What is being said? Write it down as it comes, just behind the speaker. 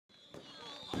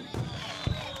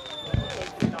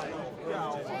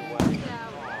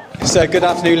So, good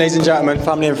afternoon, ladies and gentlemen,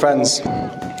 family and friends.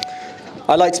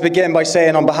 I'd like to begin by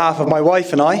saying on behalf of my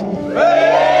wife and I,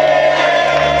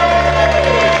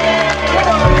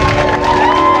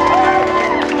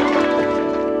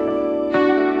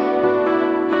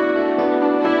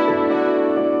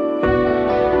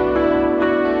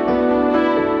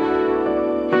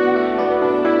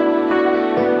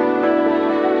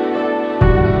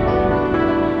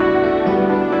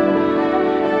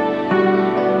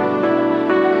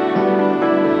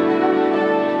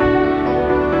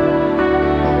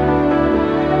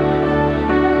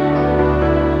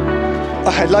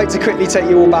 I'd like to quickly take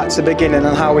you all back to the beginning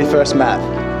and how we first met.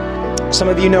 Some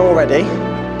of you know already,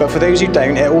 but for those who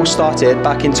don't, it all started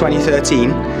back in 2013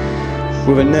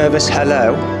 with a nervous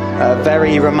hello at a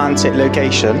very romantic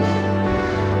location,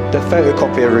 the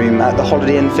photocopier room at the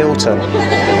Holiday Inn Filton.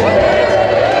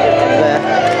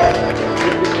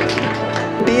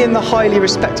 Being the highly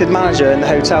respected manager in the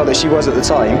hotel that she was at the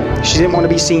time, she didn't want to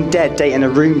be seen dead dating a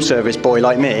room service boy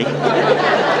like me.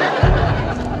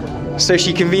 So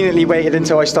she conveniently waited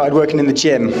until I started working in the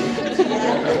gym.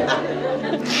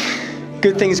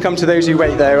 Good things come to those who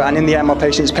wait though, and in the end my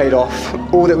patience paid off.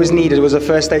 All that was needed was a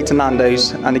first date to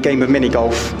Nando's and a game of mini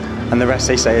golf, and the rest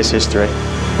they say is history.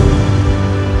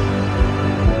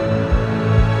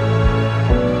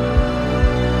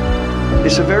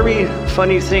 It's a very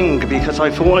funny thing because I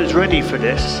thought I was ready for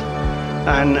this,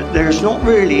 and there's not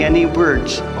really any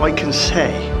words I can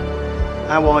say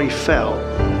how I felt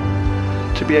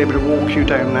to be able to walk you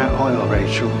down that aisle,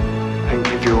 Rachel, and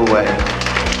give you away.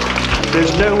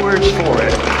 There's no words for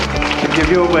it, to give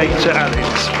you away to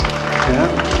Alex. Yeah?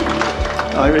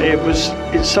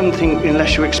 It's something,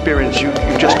 unless you experience, you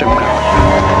just don't know.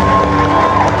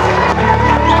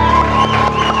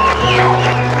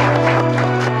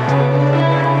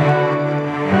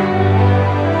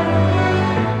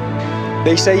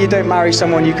 They say you don't marry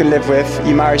someone you can live with,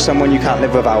 you marry someone you can't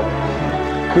live without.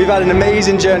 We've had an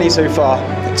amazing journey so far.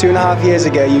 2.5 years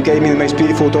ago, you gave me the most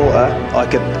beautiful daughter I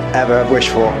could ever have wished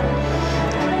for.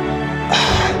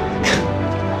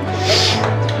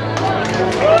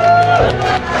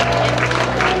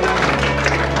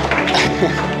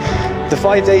 The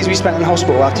 5 days we spent in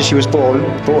hospital after she was born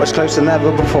brought us closer than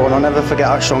ever before, and I'll never forget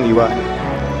how strong you were.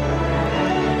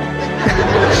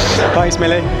 Thanks,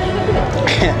 Millie.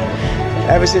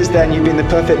 Ever since then, you've been the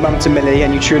perfect mum to Millie,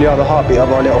 and you truly are the heartbeat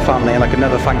of our little family, and I could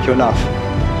never thank you enough.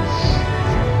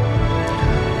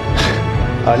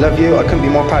 I love you, I couldn't be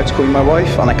more proud to call you my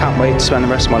wife, and I can't wait to spend the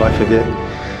rest of my life with you.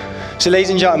 So, ladies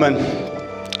and gentlemen,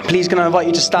 please can I invite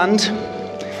you to stand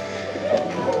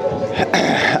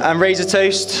and raise a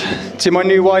toast to my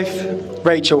new wife,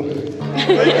 Rachel.